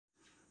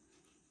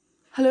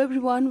Hello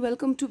everyone,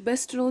 welcome to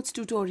Best Notes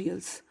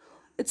Tutorials.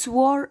 It's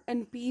War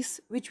and Peace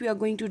which we are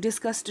going to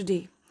discuss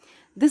today.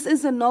 This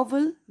is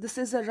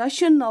a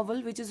Russian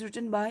novel which is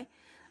written by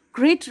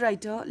great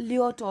writer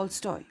Leo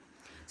Tolstoy.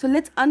 So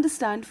let's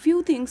understand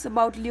few things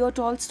about Leo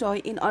Tolstoy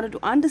in order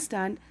to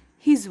understand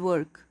his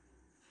work.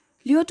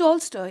 Leo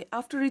Tolstoy,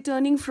 after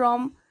returning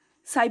from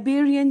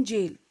Siberian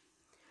jail,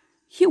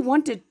 he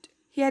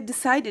had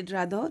decided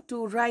rather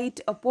to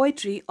write a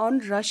poetry on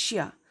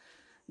Russia,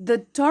 the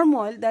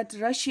turmoil that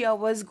Russia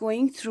was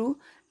going through,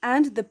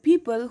 and the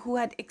people who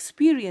had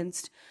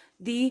experienced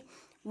the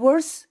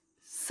worst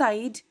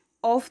side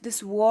of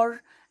this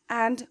war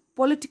and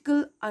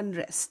political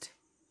unrest.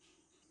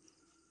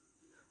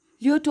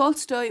 Leo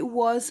Tolstoy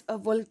was a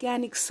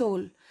volcanic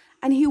soul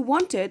and he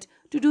wanted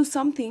to do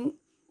something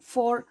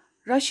for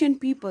Russian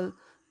people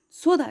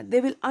so that they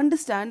will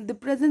understand the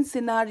present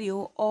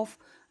scenario of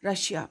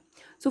Russia.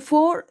 So,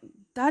 for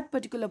that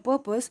particular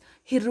purpose,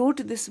 he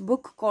wrote this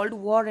book called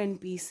War and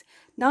Peace.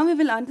 Now we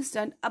will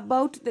understand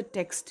about the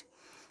text.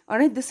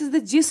 Alright, this is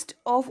the gist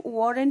of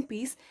War and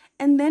Peace,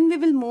 and then we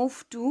will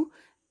move to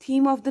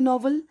theme of the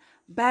novel,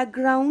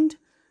 background,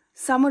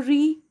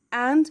 summary,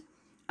 and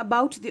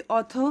about the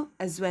author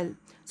as well.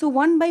 So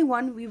one by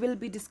one we will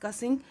be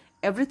discussing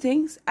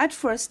everything. At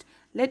first,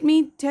 let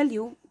me tell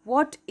you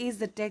what is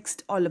the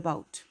text all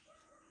about.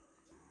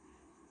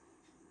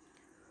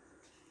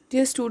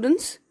 Dear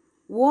students,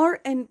 War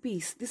and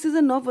Peace. This is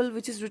a novel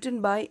which is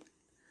written by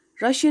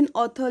Russian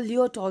author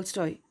Leo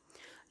Tolstoy.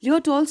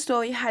 Leo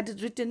Tolstoy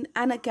had written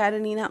Anna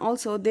Karenina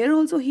also. There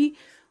also he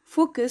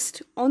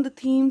focused on the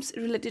themes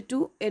related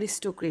to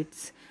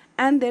aristocrats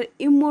and their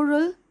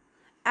immoral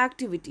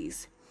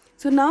activities.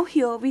 So now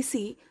here we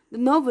see the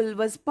novel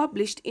was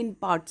published in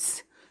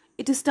parts.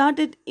 It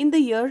started in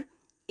the year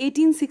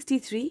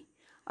 1863.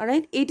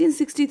 Alright,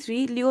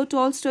 1863, Leo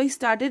Tolstoy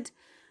started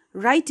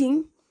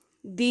writing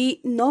the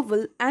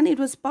novel and it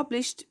was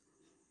published.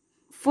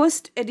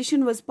 First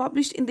edition was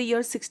published in the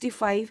year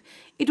 65.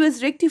 It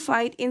was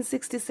rectified in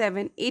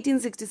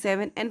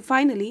 1867, and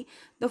finally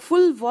the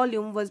full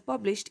volume was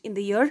published in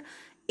the year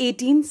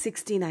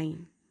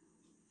 1869.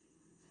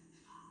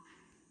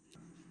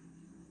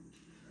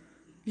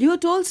 Leo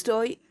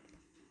Tolstoy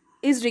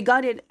is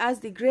regarded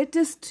as the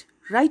greatest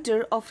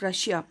writer of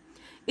Russia.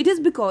 It is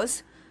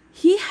because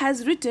he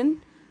has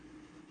written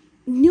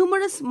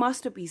numerous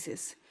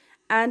masterpieces,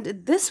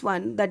 and this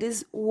one, that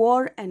is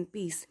War and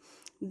Peace,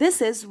 this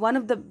is one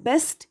of the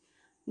best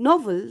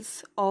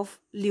novels of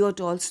Leo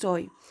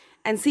Tolstoy.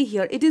 And see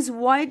here, it is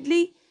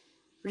widely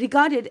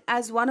regarded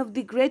as one of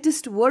the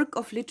greatest work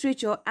of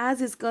literature,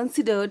 as is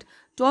considered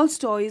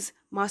Tolstoy's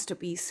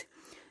masterpiece.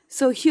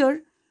 So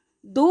here,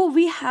 though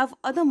we have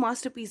other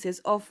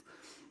masterpieces of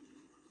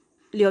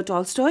Leo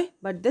Tolstoy,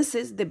 but this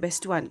is the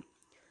best one.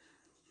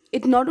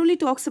 It not only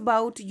talks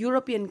about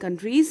European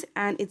countries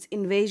and its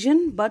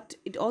invasion, but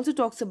it also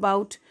talks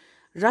about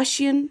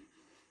Russian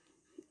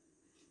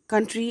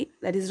country,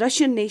 that is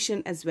Russian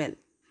nation as well.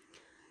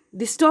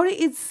 The story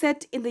is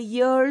set in the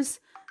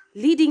years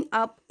leading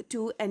up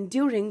to and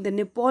during the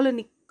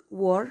Napoleonic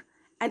War,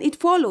 and it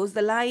follows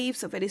the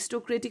lives of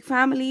aristocratic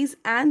families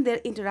and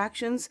their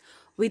interactions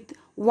with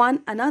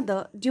one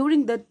another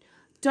during the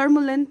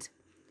turbulent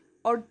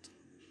or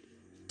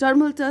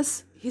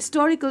tumultuous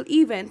historical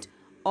event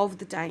of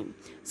the time.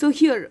 So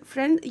here,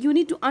 friend, you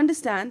need to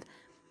understand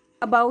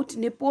about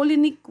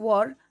Napoleonic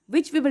War,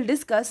 which we will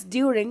discuss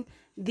during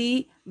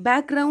the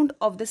background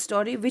of the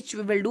story, which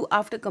we will do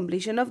after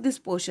completion of this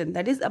portion,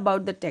 that is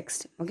about the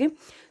text. Okay,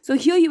 so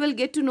here you will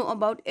get to know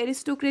about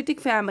aristocratic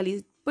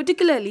families.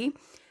 Particularly,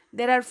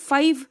 there are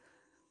 5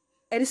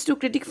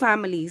 aristocratic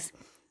families.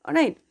 All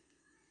right,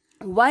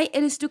 why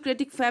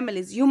aristocratic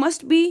families? You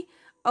must be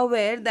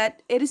aware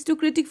that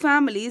aristocratic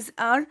families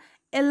are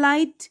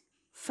elite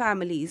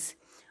families.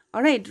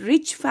 All right,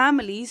 rich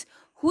families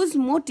whose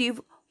motive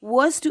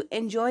was to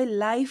enjoy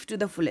life to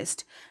the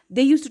fullest.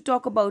 They used to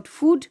talk about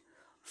food,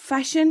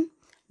 fashion,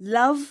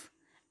 love,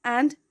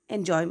 and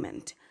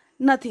enjoyment,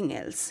 nothing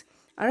else.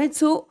 All right,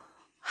 so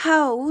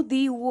how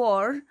the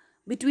war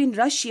between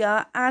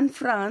Russia and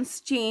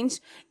France changed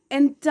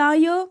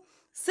entire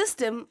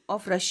system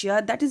of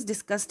Russia, that is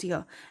discussed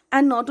here.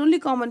 And not only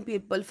common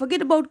people,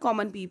 forget about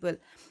common people,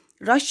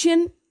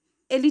 Russian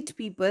elite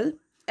people,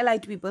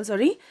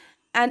 sorry,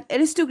 and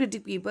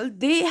aristocratic people,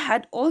 they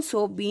had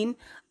also been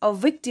a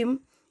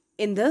victim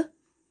in the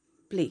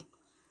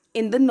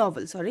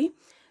novel, sorry.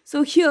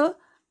 So here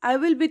I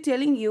will be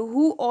telling you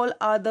who all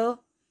are the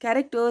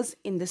characters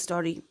in the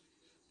story.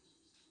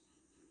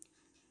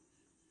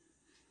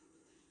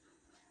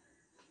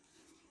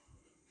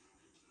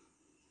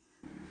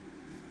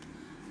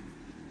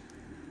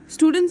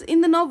 Students,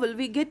 in the novel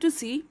we get to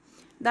see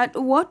that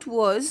what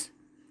was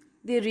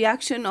the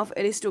reaction of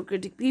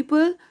aristocratic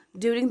people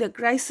during the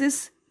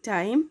crisis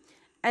time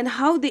and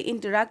how they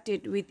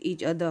interacted with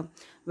each other,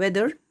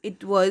 whether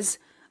it was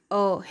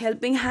a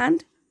helping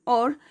hand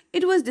or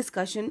it was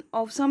discussion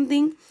of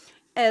something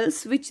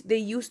else which they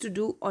used to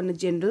do on a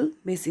general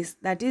basis.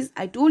 That is,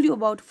 I told you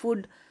about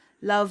food,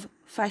 love,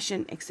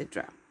 fashion,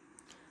 etc.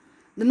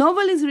 The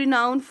novel is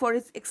renowned for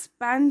its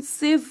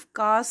expansive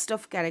cast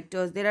of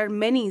characters. There are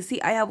many.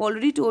 See, I have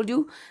already told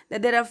you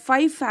that there are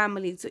 5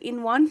 families. So,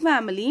 in one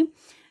family,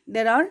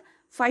 there are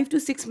 5 to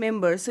 6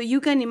 members. So, you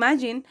can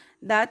imagine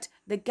that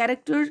the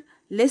character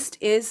list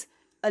is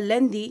a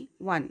lengthy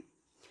one.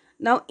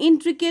 Now,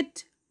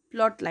 intricate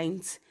plot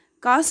lines,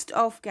 cast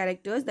of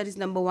characters, that is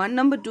number one.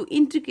 Number two,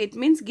 intricate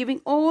means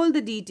giving all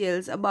the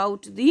details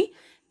about the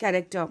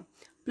character.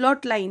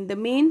 Plot line, the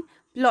main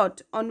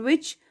plot on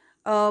which,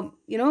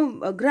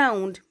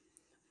 ground,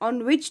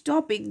 on which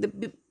topic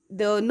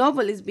the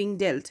novel is being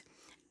dealt.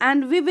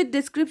 And vivid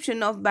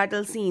description of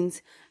battle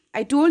scenes.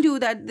 I told you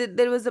that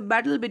there was a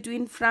battle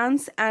between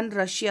France and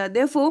Russia.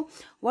 Therefore,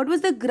 what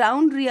was the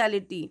ground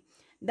reality?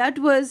 That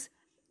was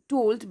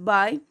told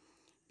by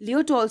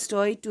Leo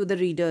Tolstoy to the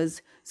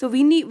readers. So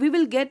we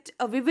will get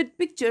a vivid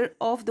picture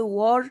of the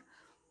war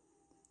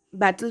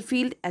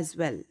battlefield as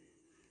well.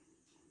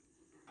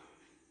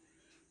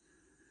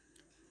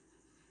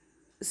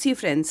 See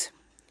friends,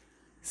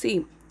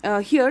 see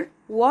here,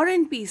 War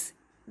and Peace.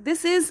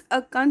 This is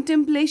a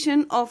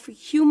contemplation of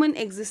human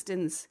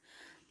existence.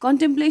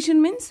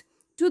 Contemplation means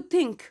to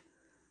think,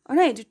 all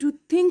right, to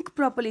think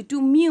properly,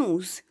 to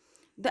muse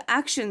the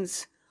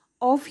actions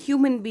of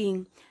human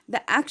being,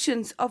 the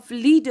actions of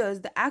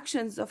leaders, the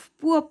actions of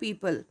poor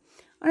people.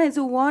 All right,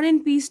 so War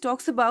and Peace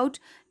talks about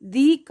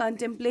the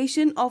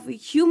contemplation of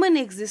human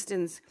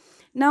existence.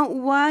 Now,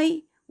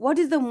 why? What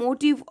is the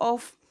motive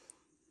of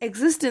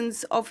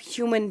existence of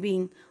human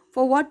being?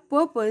 For what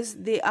purpose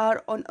they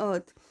are on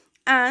earth?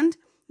 And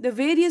the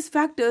various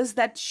factors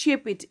that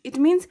shape it. It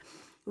means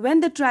when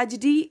the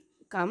tragedy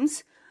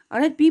comes, all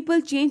right,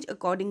 people change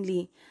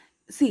accordingly.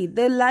 See,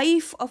 the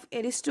life of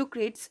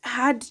aristocrats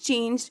had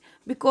changed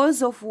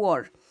because of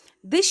war.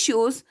 This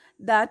shows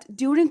that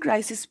during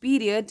crisis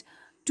period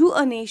to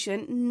a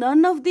nation,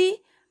 none of the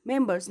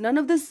members, none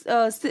of the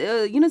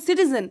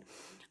citizen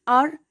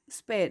are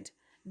spared.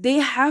 They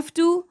have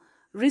to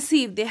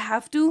receive, they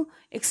have to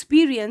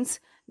experience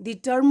the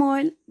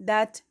turmoil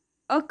that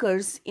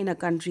occurs in a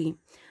country.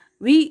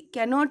 We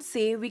cannot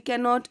say, we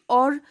cannot,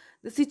 or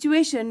the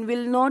situation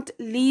will not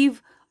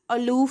leave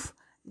aloof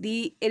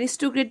the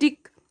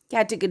aristocratic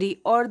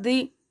category or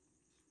the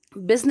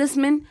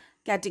businessman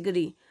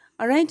category.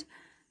 All right.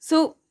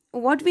 So,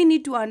 what we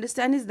need to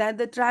understand is that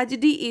the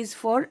tragedy is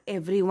for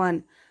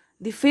everyone.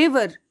 The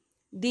favor,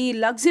 the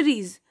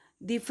luxuries,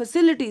 the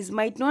facilities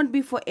might not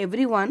be for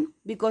everyone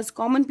because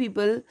common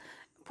people,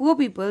 poor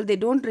people, they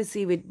don't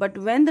receive it. But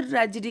when the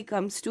tragedy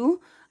comes to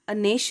a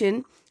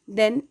nation,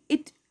 then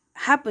it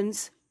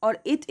happens or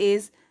it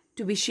is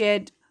to be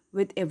shared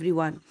with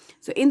everyone.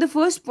 So, in the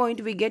first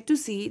point, we get to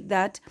see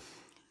that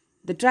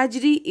the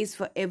tragedy is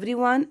for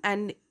everyone,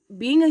 and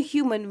being a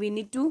human, we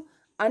need to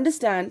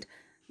understand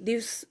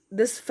this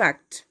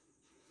fact.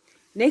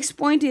 Next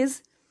point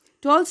is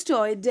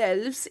Tolstoy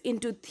delves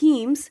into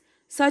themes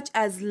such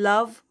as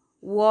love,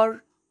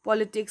 war,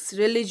 politics,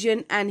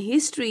 religion, and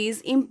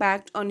history's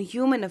impact on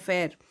human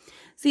affair.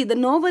 See, the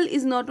novel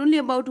is not only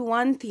about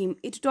one theme,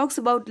 it talks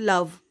about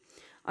love.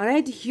 All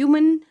right,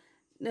 human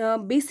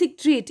basic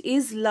trait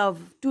is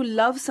love, to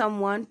love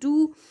someone,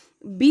 to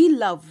be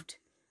loved.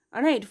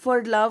 All right,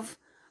 for love,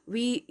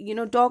 we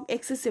talk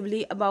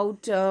excessively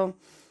about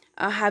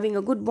having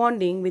a good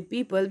bonding with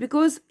people,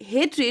 because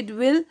hatred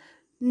will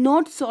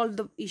not solve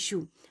the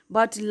issue,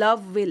 but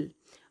love will.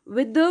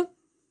 With the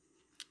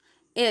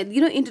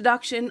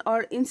introduction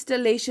or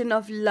installation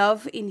of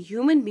love in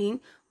human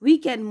being, we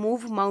can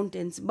move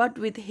mountains, but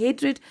with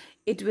hatred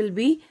it will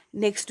be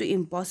next to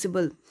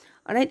impossible.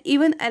 All right,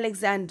 even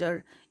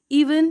Alexander,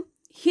 even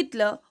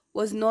Hitler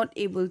was not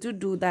able to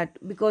do that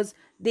because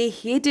they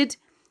hated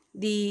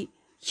the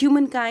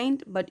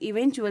humankind, but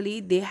eventually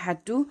they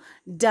had to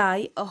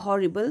die a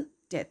horrible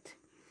death.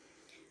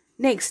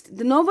 Next,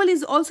 the novel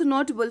is also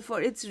notable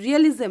for its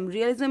realism.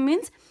 Realism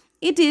means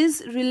it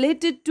is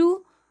related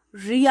to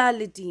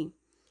reality.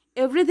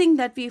 Everything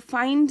that we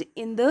find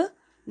in the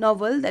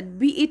novel, that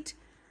be it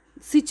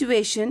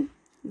situation,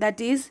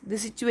 that is the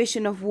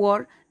situation of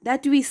war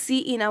that we see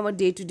in our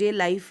day-to-day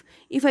life.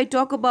 If I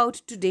talk about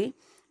today,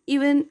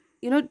 even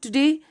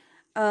today,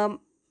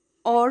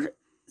 or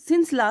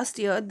since last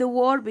year, the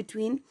war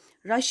between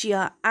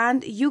Russia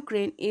and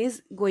Ukraine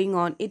is going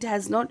on. It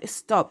has not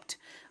stopped.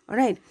 All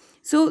right.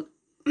 So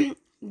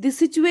the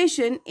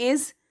situation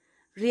is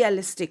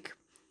realistic.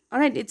 All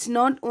right. It's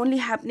not only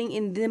happening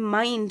in the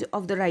mind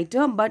of the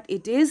writer, but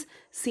it is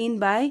seen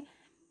by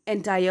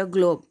entire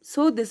globe.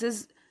 So this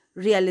is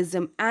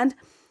realism. And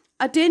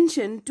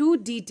attention to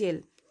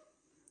detail.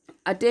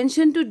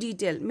 Attention to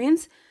detail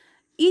means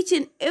each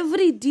and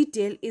every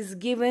detail is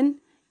given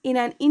in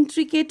an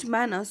intricate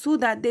manner so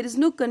that there is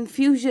no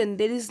confusion,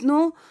 there is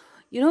no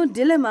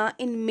dilemma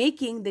in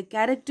making the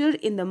character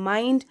in the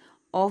mind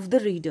of the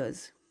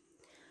readers.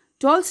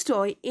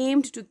 Tolstoy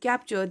aimed to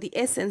capture the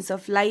essence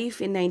of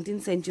life in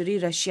 19th century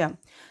Russia.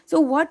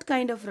 So what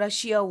kind of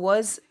Russia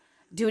was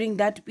during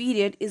that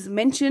period is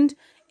mentioned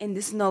in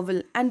this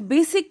novel, and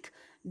basic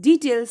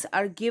details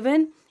are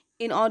given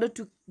in order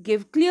to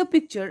give clear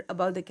picture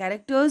about the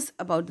characters,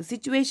 about the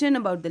situation,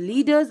 about the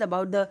leaders,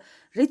 about the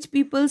rich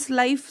people's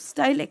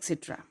lifestyle,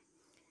 etc.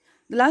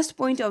 The last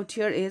point out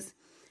here is,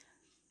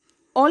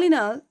 all in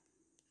all,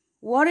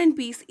 War and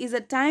Peace is a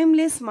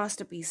timeless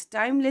masterpiece.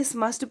 Timeless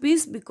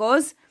masterpiece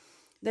because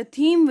the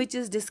theme which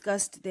is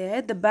discussed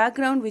there, the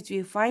background which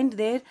we find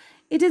there,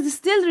 it is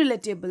still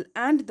relatable,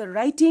 and the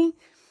writing,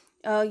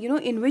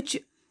 in which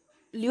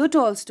Leo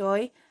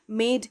Tolstoy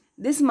made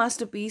this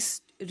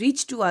masterpiece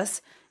reach to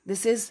us,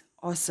 this is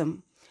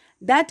awesome.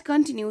 That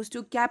continues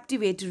to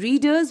captivate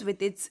readers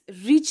with its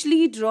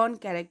richly drawn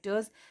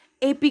characters,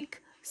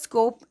 epic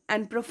scope,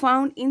 and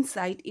profound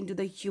insight into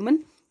the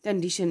human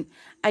condition.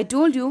 I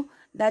told you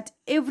that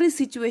every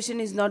situation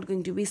is not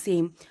going to be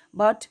same,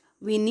 but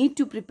we need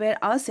to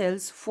prepare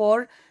ourselves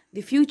for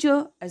the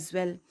future as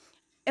well.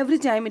 Every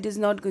time it is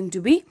not going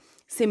to be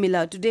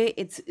similar. Today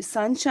it's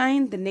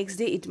sunshine, the next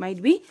day it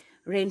might be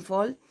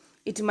rainfall,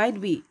 it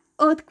might be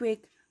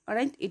earthquake, all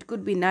right, it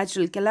could be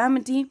natural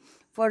calamity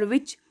for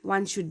which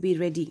one should be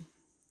ready.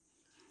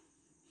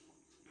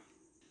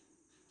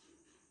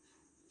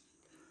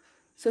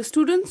 So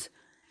students,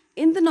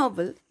 in the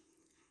novel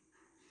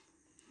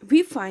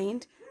we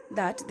find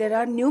that there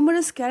are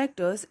numerous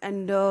characters,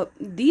 and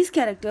these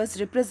characters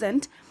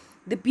represent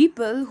the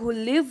people who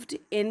lived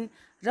in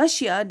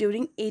Russia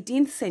during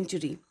 18th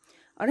century.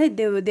 All right,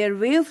 their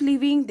way of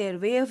living, their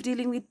way of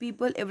dealing with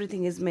people,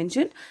 everything is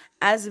mentioned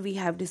as we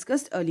have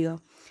discussed earlier.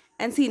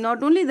 And see,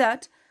 not only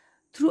that,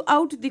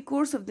 throughout the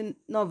course of the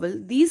novel,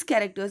 these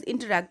characters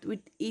interact with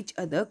each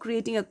other,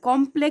 creating a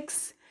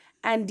complex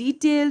and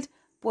detailed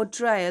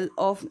portrayal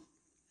of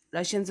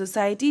Russian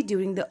society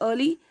during the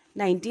early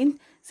 19th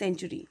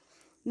century.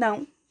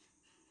 Now,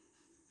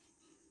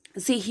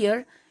 see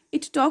here,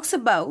 it talks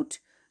about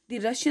the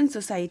Russian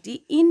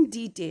society in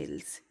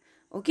details.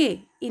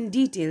 Okay, in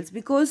details,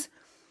 because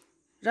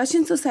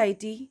Russian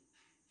society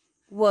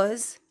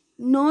was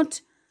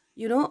not,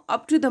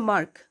 up to the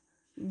mark.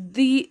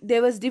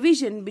 There was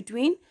division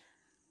between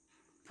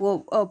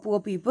poor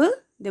people.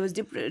 There was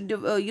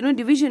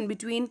division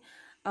between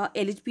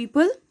elite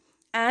people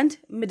and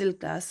middle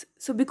class.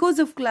 So because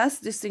of class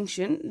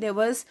distinction, there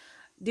was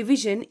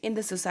division in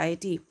the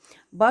society.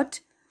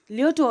 But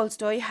Leo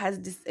Tolstoy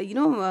has this, in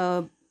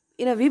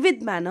a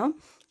vivid manner,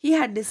 he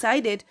had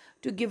decided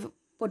to give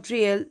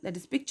portrayal, that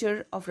is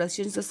picture of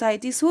Russian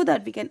society, so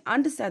that we can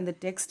understand the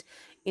text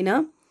in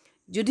a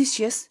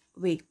judicious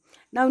way.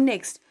 Now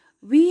next,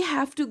 we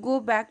have to go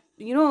back,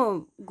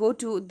 go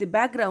to the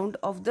background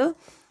of the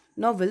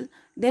novel.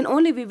 Then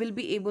only we will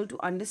be able to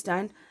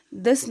understand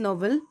this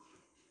novel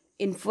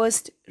in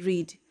first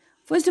read.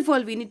 First of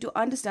all, we need to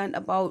understand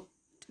about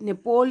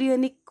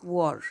Napoleonic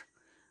War.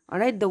 All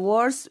right, the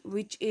wars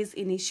which is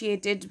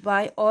initiated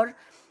by, or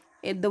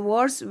the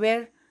wars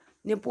where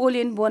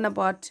Napoleon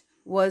Bonaparte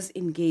was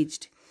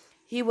engaged.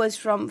 He was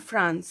from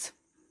France.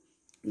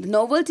 The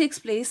novel takes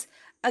place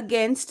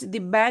against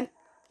the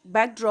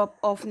backdrop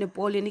of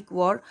Napoleonic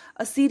War,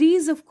 a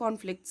series of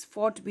conflicts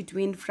fought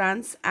between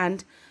France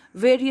and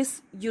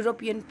various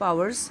European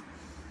powers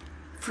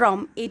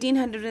from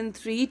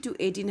 1803 to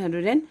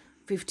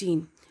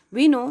 1815.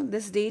 We know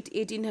this date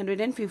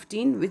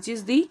 1815, which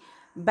is the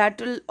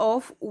Battle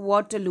of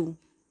Waterloo.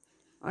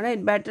 All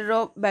right,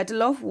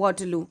 Battle of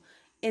Waterloo.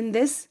 In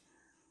this,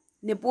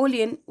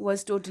 Napoleon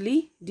was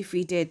totally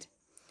defeated.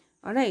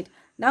 All right.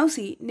 Now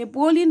see,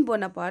 Napoleon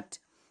Bonaparte,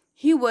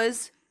 he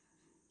was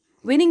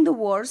winning the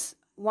wars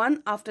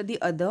one after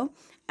the other,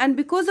 and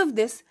because of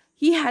this,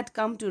 he had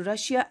come to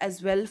Russia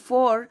as well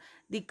for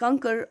the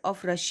conquer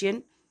of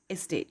Russian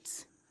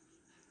estates.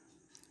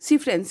 See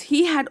friends,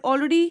 he had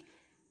already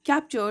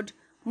captured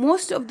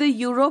most of the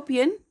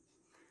European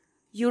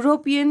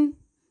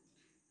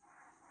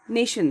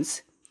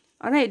nations.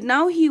 All right,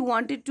 now he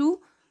wanted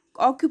to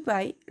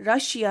occupy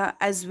Russia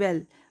as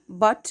well,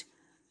 but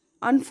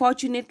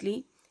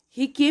unfortunately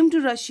he came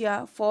to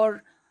Russia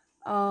for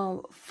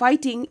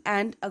fighting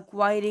and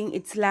acquiring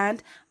its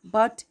land,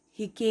 but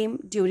he came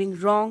during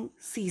wrong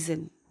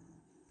season.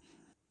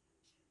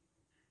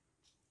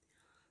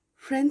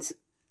 Friends,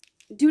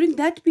 during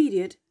that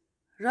period,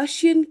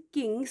 Russian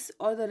kings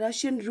or the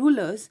Russian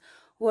rulers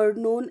were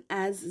known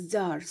as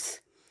czars.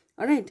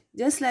 All right,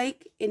 just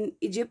like in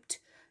Egypt,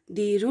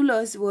 the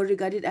rulers were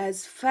regarded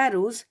as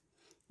pharaohs.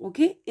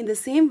 Okay, in the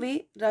same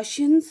way,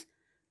 Russians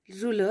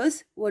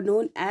rulers were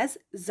known as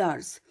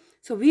czars.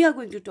 So we are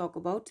going to talk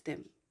about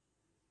them.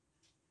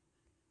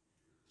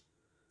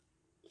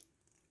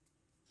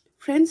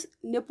 Friends,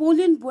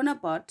 Napoleon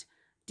Bonaparte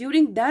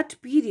during that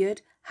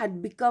period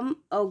had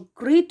become a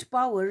great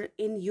power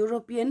in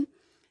European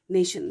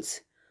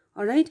nations.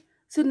 All right.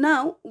 So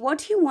now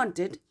what he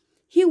wanted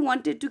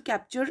to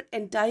capture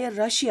entire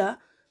Russia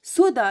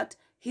so that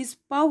his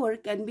power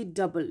can be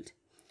doubled.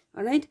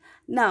 All right.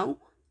 Now,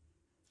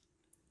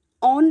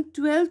 on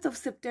 12th of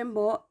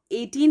September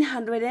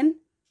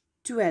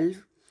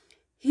 1812,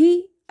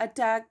 he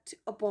attacked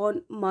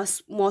upon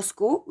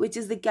Moscow, which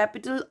is the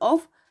capital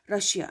of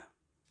Russia.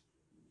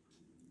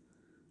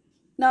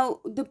 Now,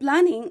 the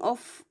planning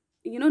of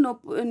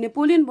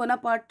Napoleon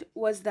Bonaparte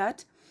was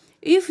that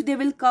if they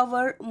will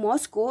cover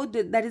Moscow,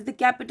 that is the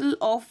capital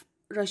of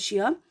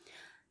Russia,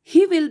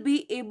 he will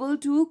be able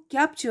to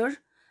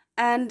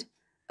and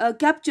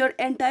capture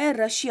entire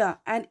Russia,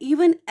 and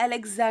even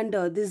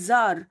Alexander, the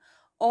Tsar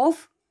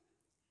of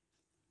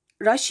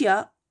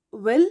Russia,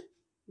 will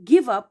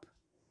give up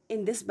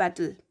in this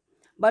battle.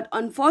 But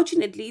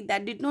unfortunately,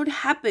 that did not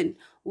happen.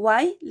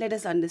 Why? Let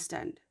us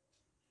understand.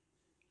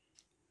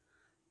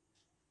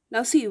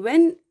 Now, see,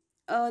 when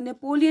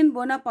Napoleon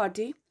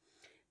Bonaparte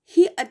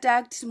he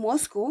attacked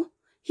Moscow,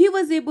 he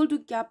was able to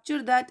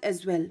capture that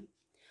as well.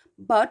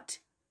 But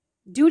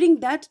during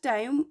that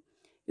time,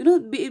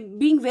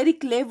 being very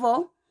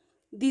clever,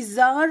 the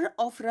Tsar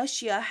of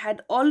Russia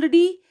had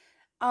already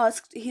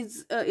asked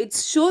his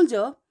its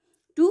soldier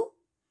to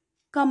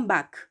come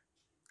back.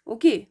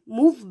 Okay,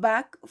 move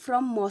back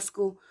from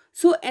Moscow.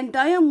 So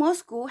entire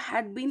Moscow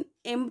had been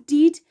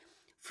emptied,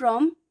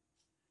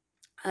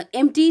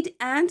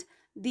 and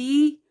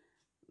the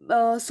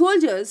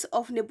soldiers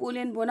of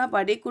Napoleon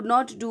Bonaparte could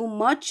not do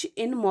much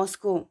in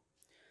Moscow.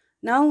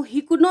 Now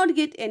he could not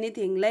get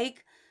anything.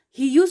 Like,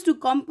 he used to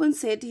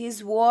compensate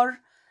his war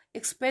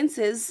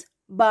expenses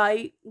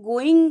by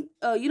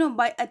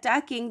by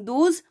attacking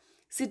those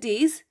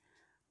cities,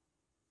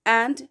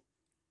 and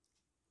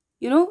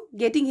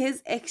getting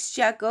his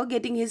exchequer,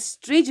 getting his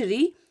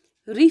treasury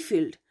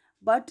refilled.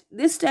 But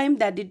this time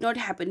that did not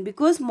happen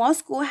because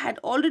Moscow had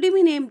already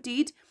been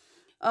emptied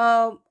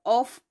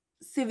of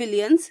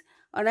civilians,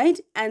 all right,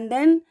 and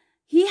then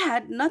he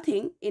had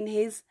nothing in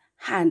his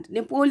hand.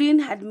 Napoleon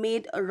had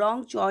made a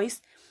wrong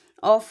choice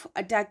of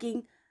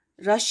attacking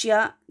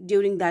Russia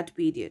during that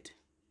period.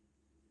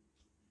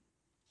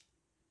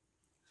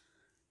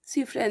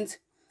 See, friends,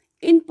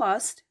 in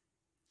past,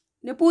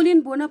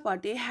 Napoleon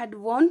Bonaparte had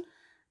won,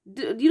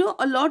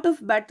 a lot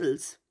of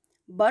battles,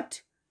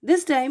 but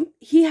this time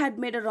he had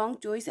made a wrong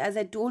choice. As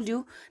I told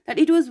you, that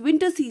it was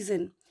winter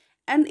season,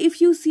 and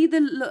if you see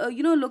the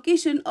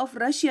location of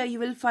Russia, you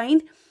will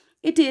find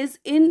it is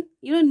in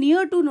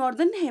near to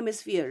northern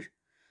hemisphere.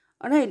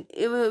 All right,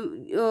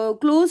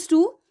 close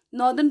to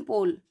northern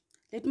pole.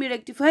 Let me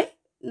rectify,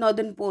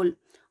 northern pole.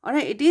 All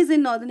right, it is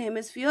in northern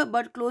hemisphere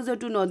but closer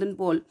to northern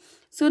pole.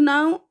 So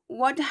now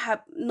what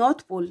happened?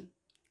 North pole,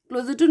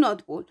 closer to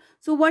north pole.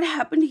 So what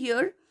happened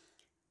here?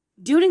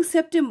 During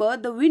September,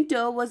 the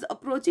winter was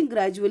approaching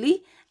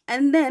gradually,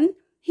 and then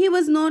he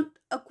was not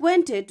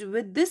acquainted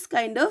with this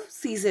kind of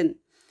season.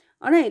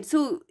 All right,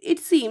 so it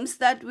seems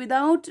that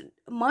without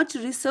much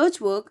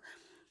research work,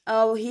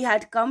 he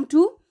had come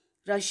to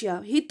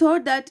Russia. He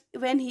thought that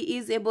when he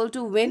is able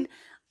to win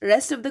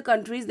rest of the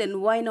countries, then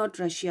why not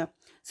Russia?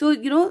 So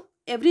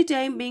every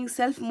time being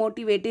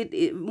motivated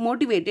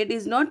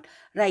is not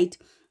right.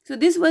 So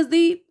this was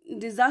the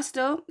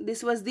disaster.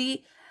 This was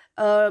the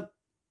uh,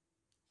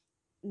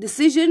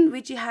 decision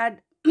which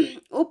had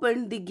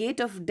opened the gate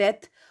of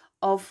death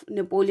of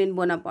Napoleon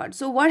Bonaparte.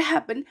 So what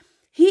happened?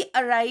 He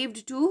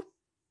arrived to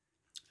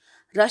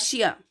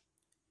Russia.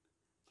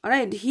 All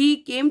right,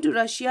 he came to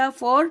Russia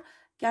for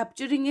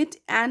capturing it,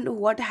 and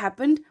what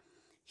happened?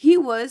 He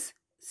was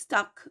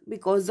stuck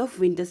because of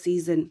winter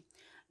season.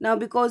 Now,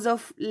 because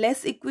of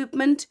less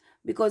equipment,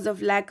 because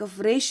of lack of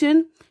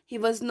ration, he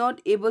was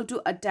not able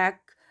to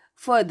attack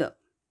further.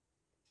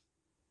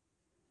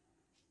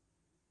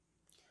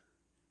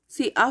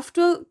 See,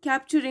 after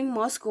capturing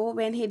Moscow,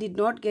 when he did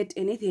not get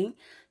anything,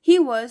 he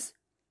was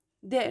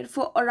there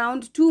for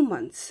around 2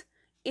 months.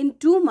 In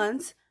 2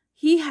 months,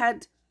 he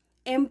had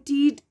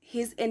emptied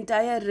his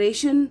entire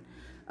ration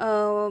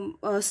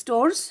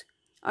stores,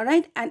 all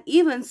right, and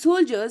even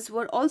soldiers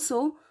were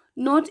also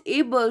not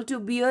able to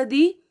bear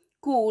the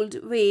cold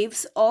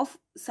waves of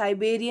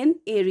Siberian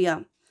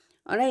area,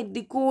 all right,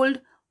 the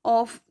cold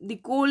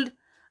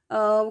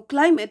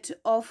climate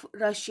of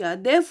Russia.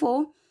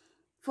 Therefore,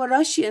 for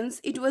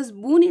Russians, it was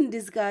boon in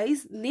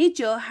disguise.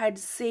 Nature had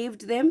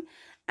saved them,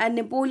 and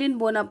Napoleon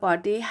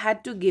Bonaparte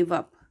had to give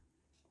up.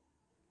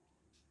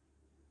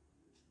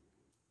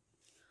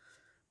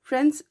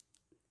 Friends,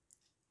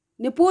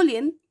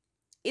 Napoleon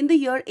in the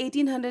year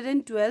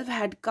 1812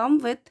 had come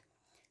with,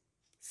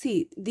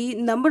 see, the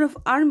number of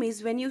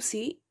armies, when you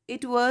see,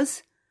 it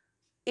was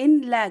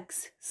in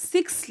lakhs.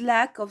 6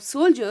 lakh of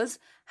soldiers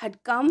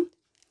had come,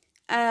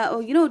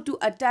 to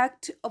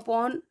attack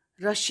upon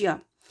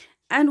Russia.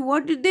 And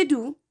what did they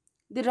do?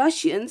 The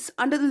Russians,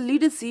 under the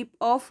leadership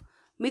of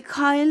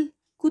Mikhail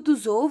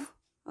Kutuzov,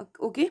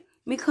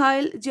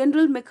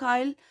 General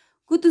Mikhail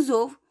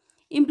Kutuzov,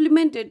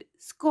 implemented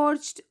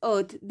scorched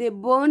earth. They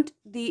burnt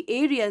the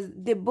areas,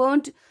 they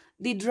burnt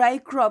the dry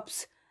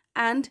crops,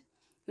 and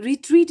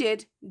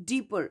retreated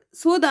deeper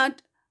so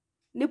that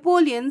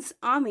Napoleon's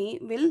army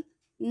will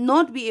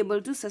not be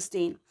able to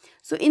sustain.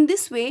 So, in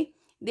this way,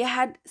 they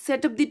had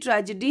set up the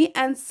tragedy,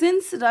 and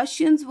since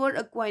Russians were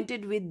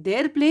acquainted with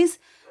their place,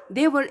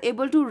 they were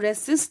able to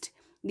resist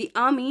the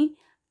army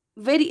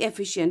very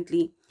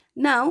efficiently.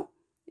 Now,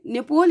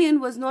 Napoleon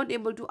was not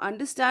able to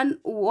understand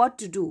what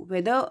to do,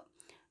 whether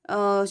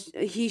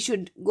he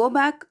should go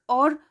back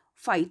or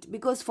fight,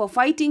 because for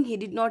fighting he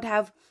did not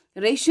have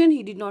ration,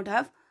 he did not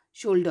have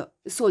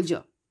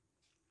soldier.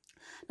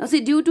 Now,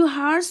 see, due to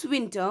harsh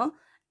winter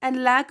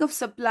and lack of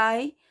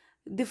supply,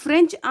 the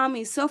French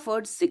army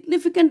suffered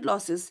significant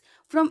losses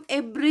from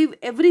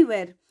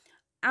everywhere.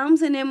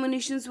 Arms and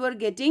ammunitions were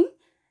getting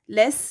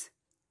less,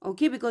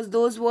 okay, because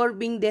those were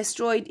being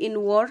destroyed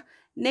in war.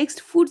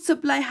 Next, food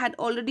supply had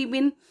already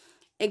been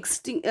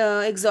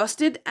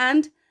exhausted,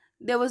 and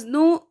there was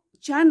no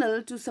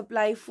channel to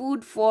supply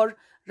food for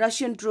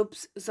Russian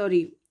troops,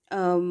 sorry,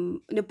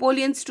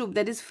 Napoleon's troop,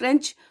 that is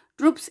French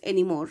troops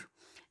anymore.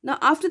 Now,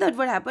 after that,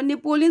 what happened?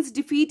 Napoleon's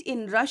defeat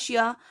in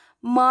Russia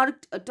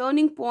marked a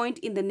turning point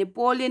in the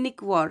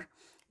Napoleonic War.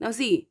 Now,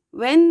 see,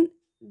 when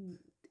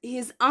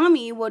his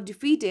army were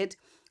defeated,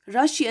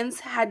 Russians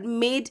had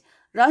made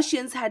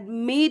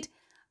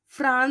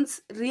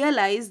France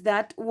realize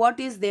that what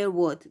is their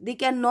worth. They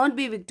cannot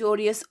be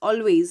victorious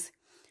always.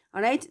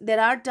 All right, there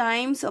are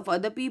times of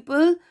other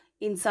people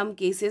in some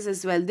cases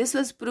as well. This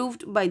was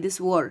proved by this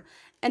war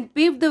and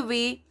paved the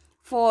way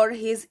for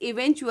his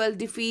eventual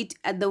defeat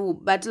at the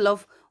Battle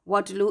of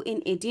Waterloo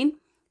in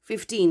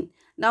 1815.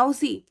 Now,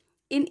 see,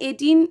 in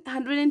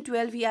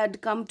 1812 he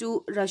had come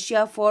to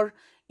Russia for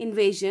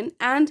invasion,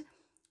 and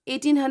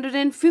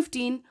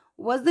 1815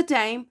 was the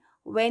time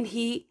when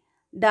he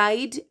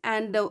died,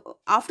 and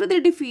after the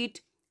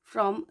defeat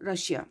from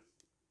Russia.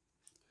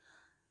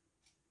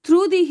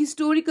 Through the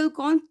historical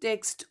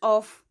context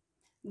of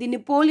the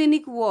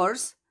Napoleonic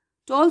Wars,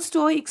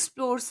 Tolstoy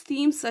explores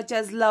themes such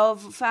as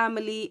love,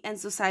 family, and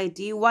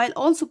society, while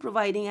also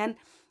providing an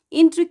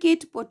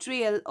intricate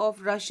portrayal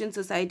of Russian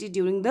society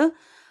during the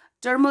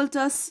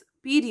tumultuous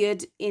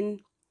period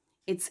in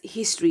its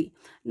history.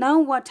 Now,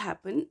 what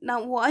happened?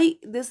 Now, why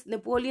this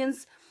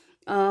Napoleon's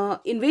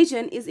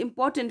invasion is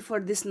important for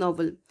this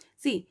novel?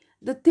 See,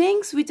 the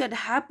things which had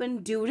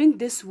happened during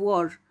this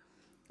war,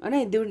 all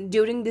right,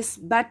 during this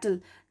battle,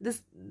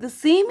 the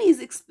same is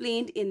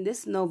explained in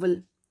this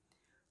novel.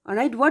 All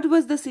right, what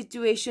was the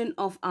situation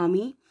of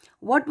army?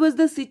 What was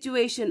the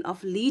situation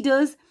of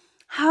leaders?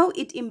 How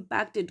it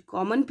impacted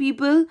common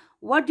people?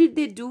 What did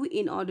they do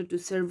in order to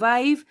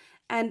survive?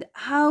 And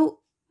how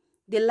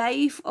the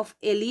life of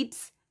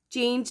elites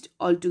changed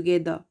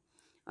altogether.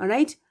 All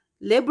right,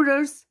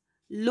 laborers,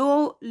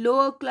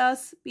 lower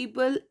class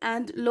people,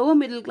 and lower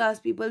middle class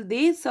people,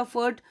 they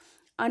suffered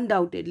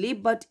undoubtedly,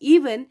 but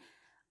even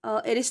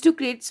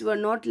aristocrats were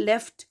not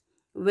left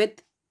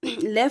with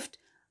left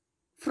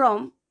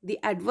from the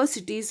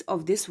adversities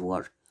of this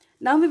war.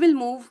 Now we will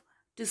move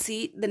to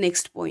see the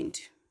next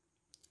point.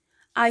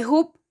 I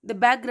hope the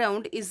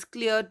background is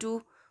clear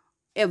to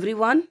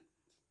everyone.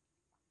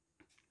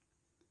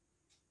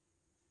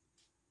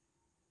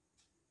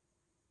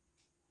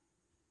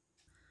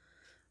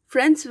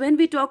 Friends, when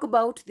we talk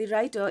about the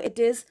writer, it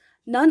is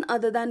none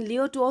other than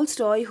Leo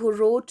Tolstoy, who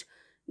wrote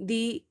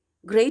the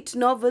great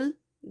novel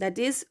that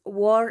is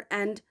War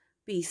and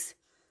Peace.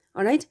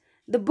 All right.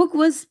 The book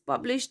was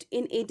published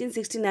in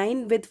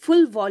 1869 with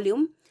full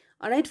volume.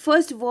 All right.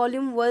 First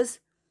volume was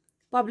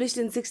published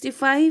in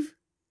 1865,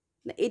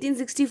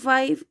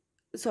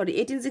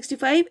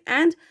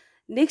 and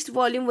next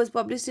volume was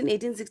published in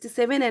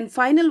 1867, and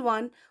final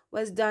one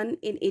was done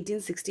in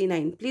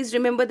 1869. Please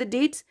remember the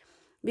dates,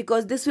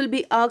 because this will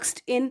be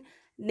asked in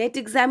net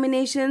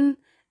examination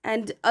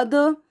and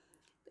other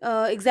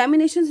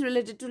examinations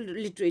related to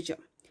literature.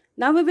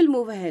 Now we will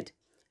move ahead.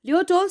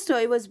 Leo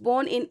Tolstoy was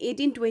born in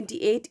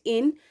 1828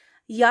 in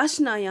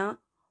Yashnaya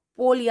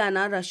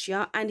Polyana,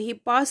 Russia, and he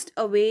passed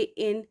away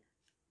in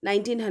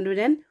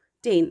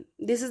 1910.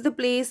 This is the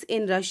place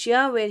in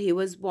Russia where he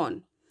was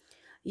born.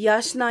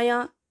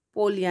 Yashnaya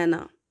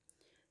Polyana.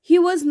 He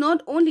was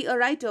not only a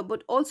writer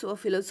but also a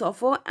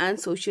philosopher and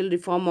social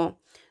reformer.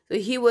 So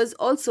he was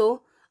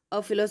also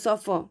a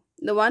philosopher,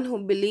 the one who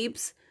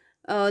believes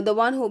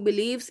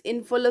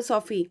in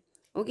philosophy.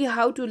 Okay,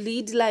 how to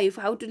lead life,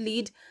 how to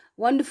lead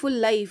wonderful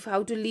life,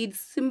 how to lead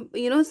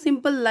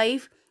simple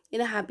life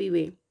in a happy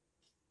way.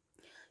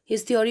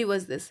 His theory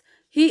was this: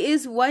 he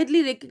is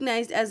widely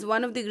recognized as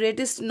one of the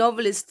greatest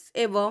novelists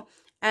ever,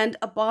 and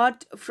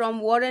apart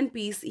from War and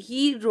Peace,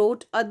 he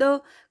wrote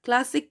other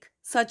classics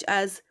such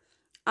as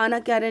Anna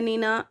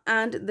Karenina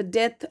and The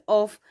Death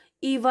of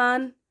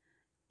Ivan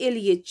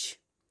Ilyich.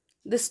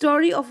 The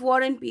story of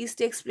War and Peace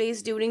takes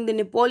place during the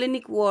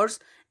Napoleonic Wars,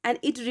 and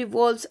it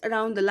revolves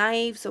around the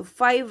lives of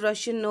five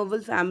Russian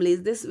noble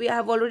families. This we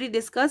have already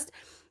discussed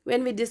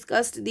when we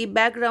discussed the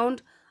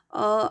background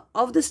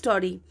of the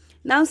story.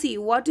 Now, see,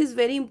 what is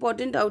very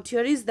important out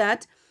here is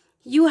that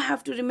you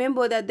have to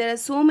remember that there are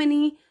so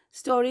many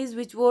stories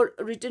which were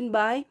written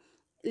by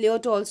Leo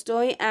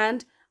Tolstoy,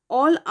 and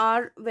all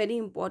are very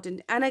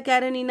important. Anna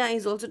Karenina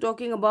is also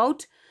talking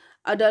about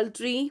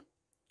adultery,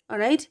 all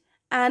right,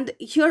 and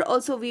here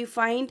also we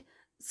find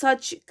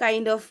such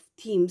kind of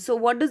theme. So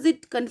what does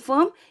it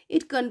confirm?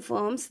 It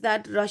confirms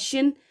that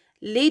Russian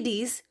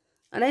ladies,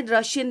 all right,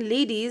 Russian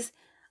ladies,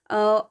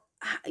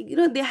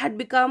 they had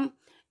become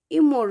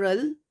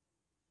immoral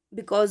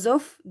because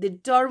of the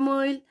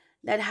turmoil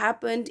that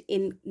happened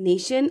in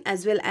nation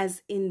as well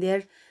as in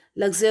their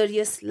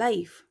luxurious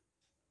life.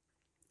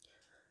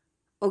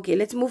 Okay,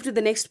 let's move to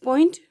the next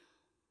point.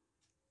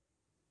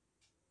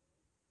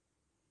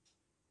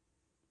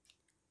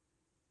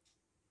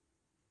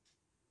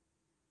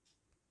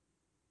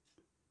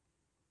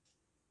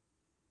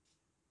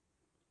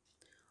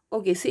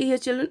 Okay, see here,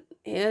 children.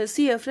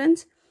 See here,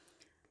 friends.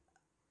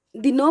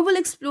 The novel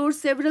explores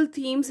several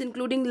themes,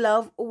 including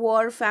love,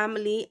 war,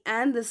 family,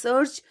 and the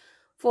search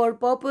for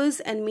purpose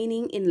and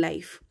meaning in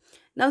life.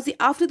 Now, see,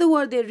 after the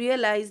war, they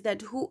realize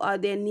that who are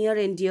their near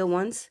and dear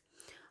ones.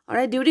 All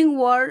right, during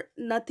war,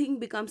 nothing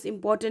becomes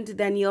important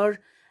than your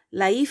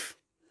life.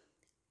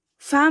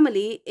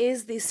 Family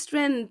is the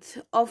strength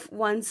of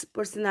one's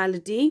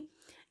personality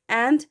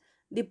and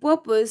the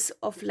purpose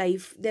of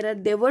life.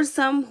 There were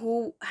some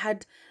who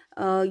had,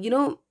 you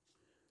know,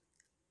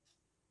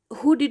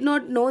 who did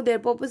not know their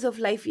purpose of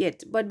life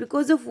yet, but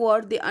because of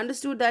war they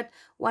understood that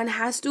one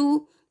has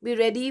to be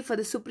ready for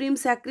the supreme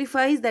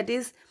sacrifice, that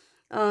is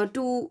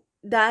to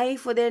die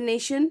for their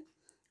nation.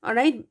 All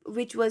right,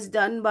 which was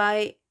done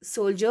by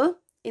soldier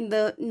in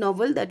the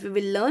novel that we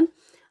will learn.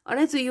 All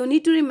right, so you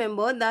need to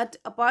remember that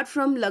apart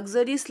from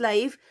luxurious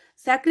life,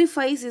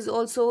 sacrifice is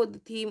also the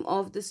theme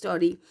of the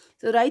story.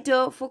 So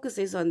writer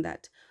focuses on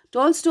that.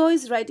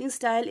 Tolstoy's writing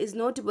style is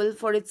notable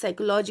for its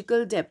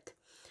psychological depth.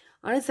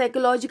 Or a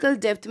psychological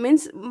depth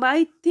means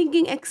by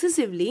thinking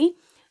excessively,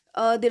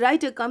 the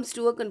writer comes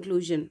to a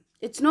conclusion.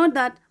 It's not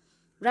that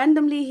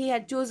randomly he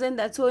had chosen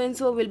that so and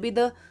so will be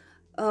the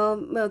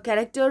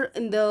character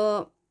in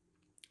the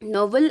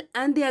novel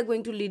and they are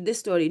going to lead the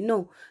story.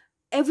 No,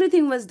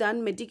 everything was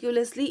done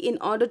meticulously in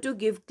order to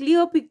give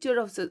clear picture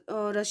of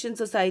Russian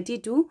society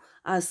to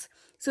us.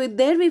 So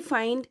there we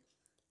find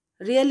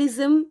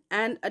realism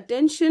and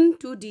attention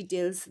to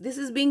details. This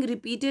is being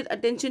repeated,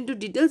 attention to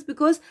details,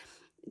 because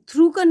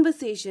through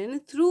conversation,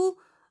 through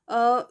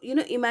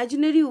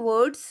imaginary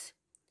words,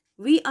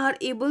 we are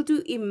able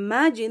to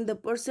imagine the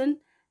person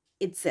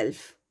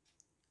itself.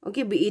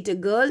 Okay, be it a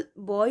girl,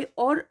 boy,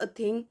 or a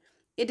thing,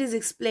 it is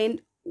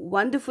explained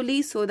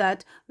wonderfully so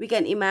that we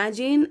can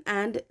imagine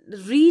and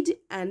read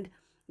and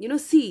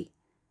see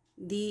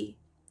the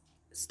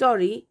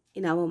story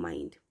in our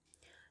mind.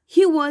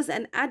 He was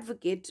an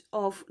advocate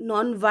of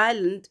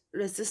non-violent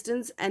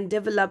resistance and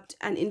developed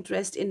an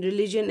interest in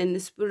religion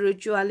and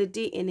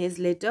spirituality in his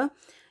later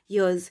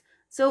years.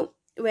 So,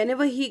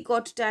 whenever he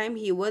got time,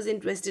 he was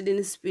interested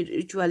in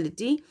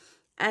spirituality,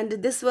 and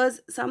this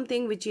was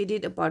something which he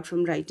did apart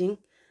from writing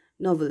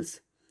novels.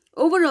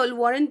 Overall,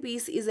 War and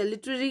Peace is a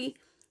literary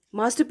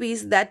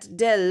masterpiece that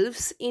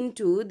delves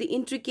into the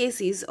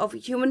intricacies of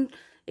human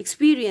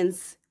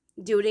experience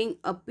during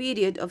a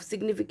period of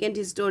significant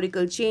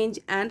historical change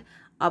and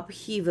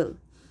upheaval.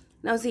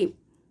 Now, see,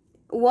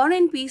 War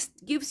and Peace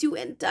gives you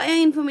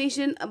entire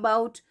information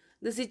about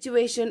the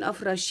situation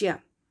of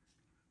Russia.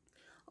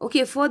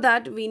 Okay, for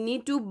that we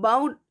need to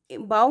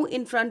bow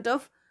in front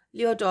of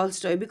Leo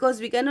Tolstoy, because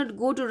we cannot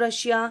go to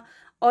Russia,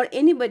 or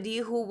anybody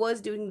who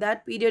was during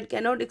that period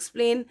cannot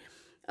explain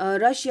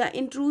Russia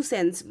in true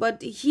sense.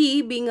 But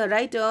he, being a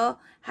writer,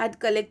 had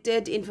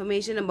collected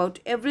information about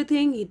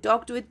everything. He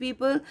talked with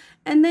people,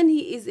 and then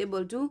he is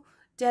able to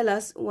tell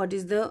us what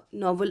is the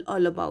novel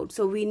all about.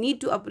 So we need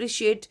to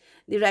appreciate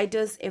the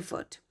writer's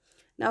effort.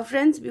 Now,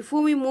 friends,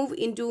 before we move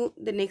into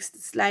the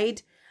next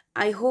slide,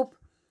 I hope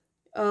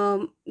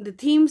the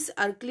themes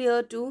are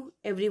clear to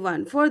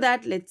everyone. For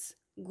that, let's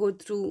go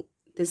through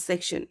this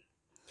section.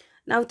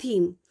 Now,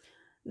 theme.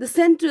 The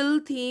central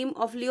theme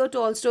of Leo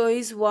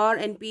Tolstoy's War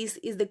and Peace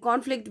is the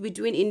conflict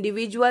between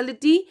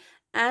individuality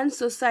and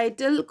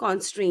societal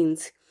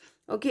constraints.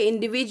 Okay,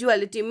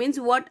 individuality means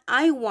what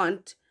I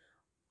want,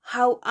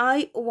 how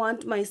I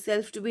want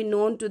myself to be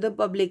known to the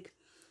public.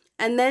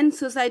 And then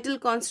societal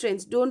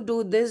constraints, don't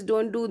do this,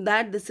 don't do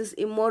that, this is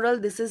immoral,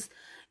 this is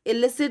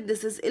illicit,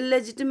 this is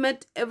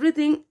illegitimate.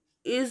 Everything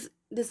is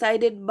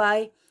decided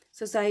by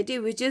society,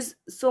 which is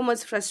so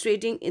much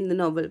frustrating in the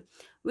novel,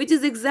 which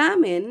is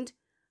examined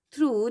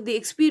through the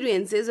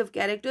experiences of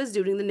characters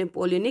during the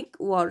Napoleonic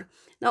War.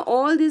 Now,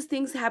 all these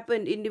things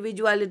happened,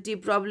 individuality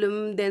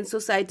problem, then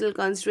societal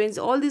constraints,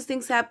 all these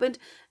things happened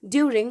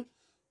during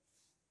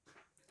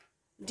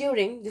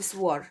this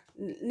war,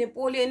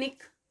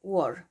 Napoleonic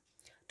War.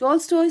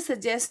 Tolstoy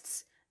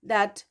suggests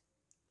that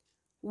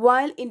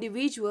while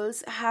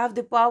individuals have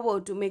the power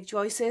to make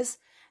choices,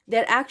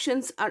 their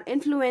actions are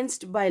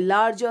influenced by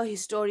larger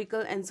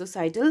historical and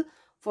societal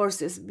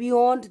forces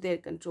beyond their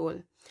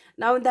control.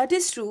 Now, that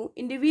is true.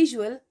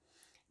 Individual,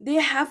 they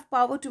have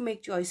power to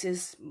make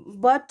choices,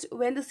 but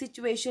when the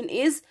situation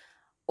is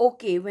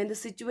okay, when the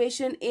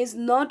situation is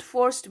not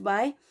forced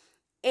by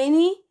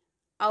any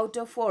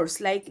outer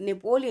force, like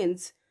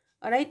Napoleon's,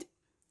 all right,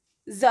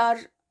 Tsar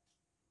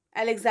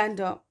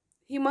Alexander,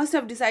 he must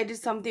have decided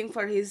something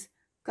for his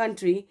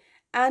country,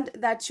 and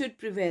that should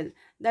prevail.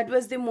 That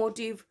was the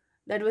motive,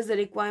 that was the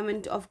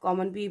requirement of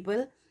common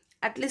people,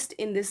 at least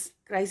in this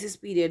crisis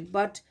period.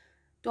 But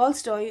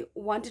Tolstoy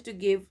wanted to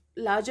give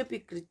larger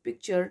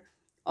picture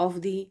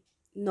of the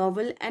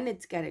novel and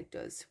its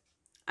characters.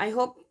 I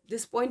hope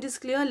this point is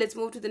clear. Let's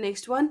move to the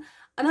next one.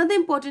 Another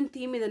important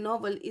theme in the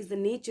novel is the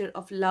nature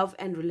of love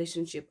and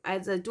relationship.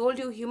 As I told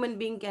you, human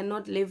being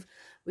cannot live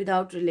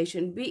without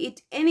relation. Be it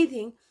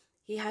anything,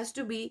 he has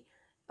to be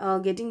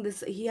getting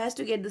this. He has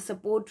to get the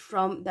support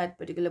from that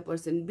particular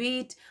person. Be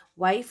it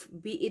wife,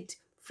 be it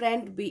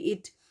friend, be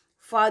it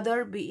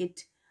father, be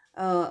it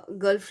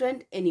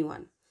girlfriend,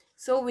 anyone.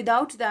 So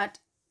without that,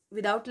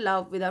 without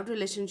love, without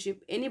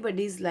relationship,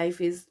 anybody's life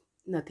is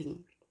nothing.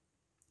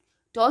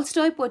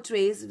 Tolstoy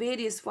portrays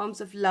various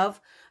forms of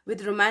love,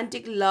 with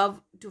romantic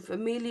love to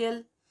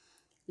familial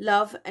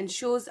love, and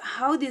shows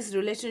how these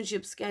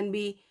relationships can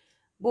be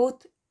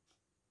both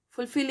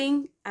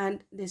fulfilling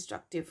and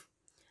destructive.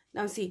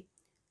 Now, see,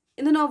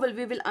 in the novel,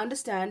 we will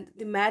understand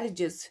the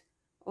marriages.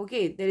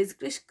 Okay, there is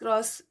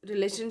crisscross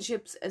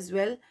relationships as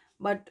well,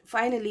 but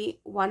finally,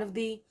 one of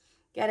the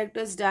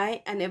characters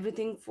die and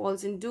everything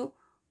falls into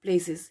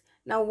places.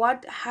 Now,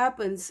 what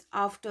happens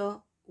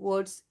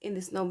afterwards in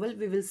this novel,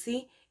 we will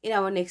see in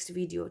our next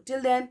video.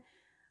 Till then,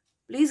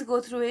 please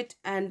go through it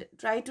and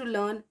try to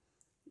learn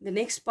the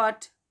next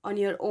part on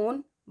your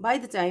own by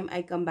the time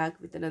I come back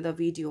with another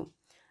video.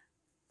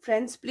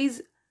 Friends,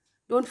 please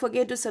don't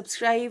forget to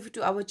subscribe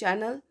to our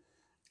channel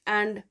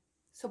and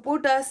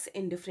support us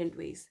in different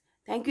ways.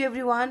 Thank you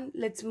everyone.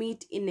 Let's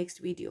meet in next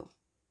video.